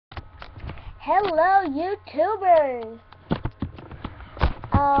Hello, YouTubers!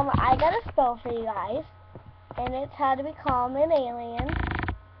 I got a spell for you guys, and it's how to become an alien.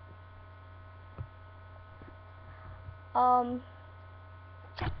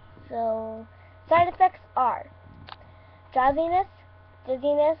 So, side effects are drowsiness,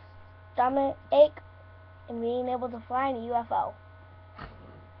 dizziness, stomach ache, and being able to fly in a UFO.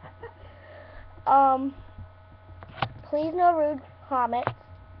 Please no rude comments,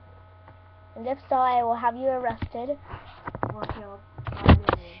 and if so, I will have you arrested. Or killed.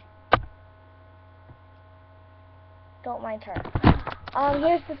 Don't mind her.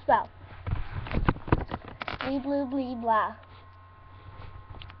 Here's the spell. Bleed, blue, bleed, blah.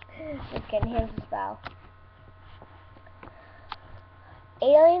 Just kidding, here's the spell.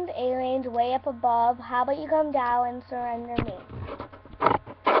 Aliens, aliens, way up above, how about you come down and surrender me?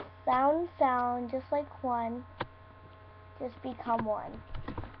 Sound, sound, just like one. Just become one.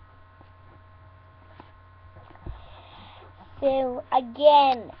 So,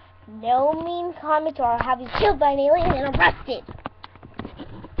 again, no mean comments or I'll have you killed by an alien and arrested.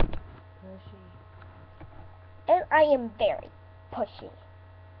 Pushy. And I am very pushy.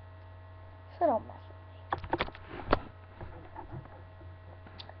 So don't mess with me.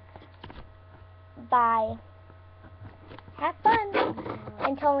 Bye. Have fun.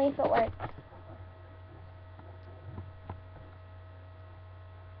 And tell me if it works.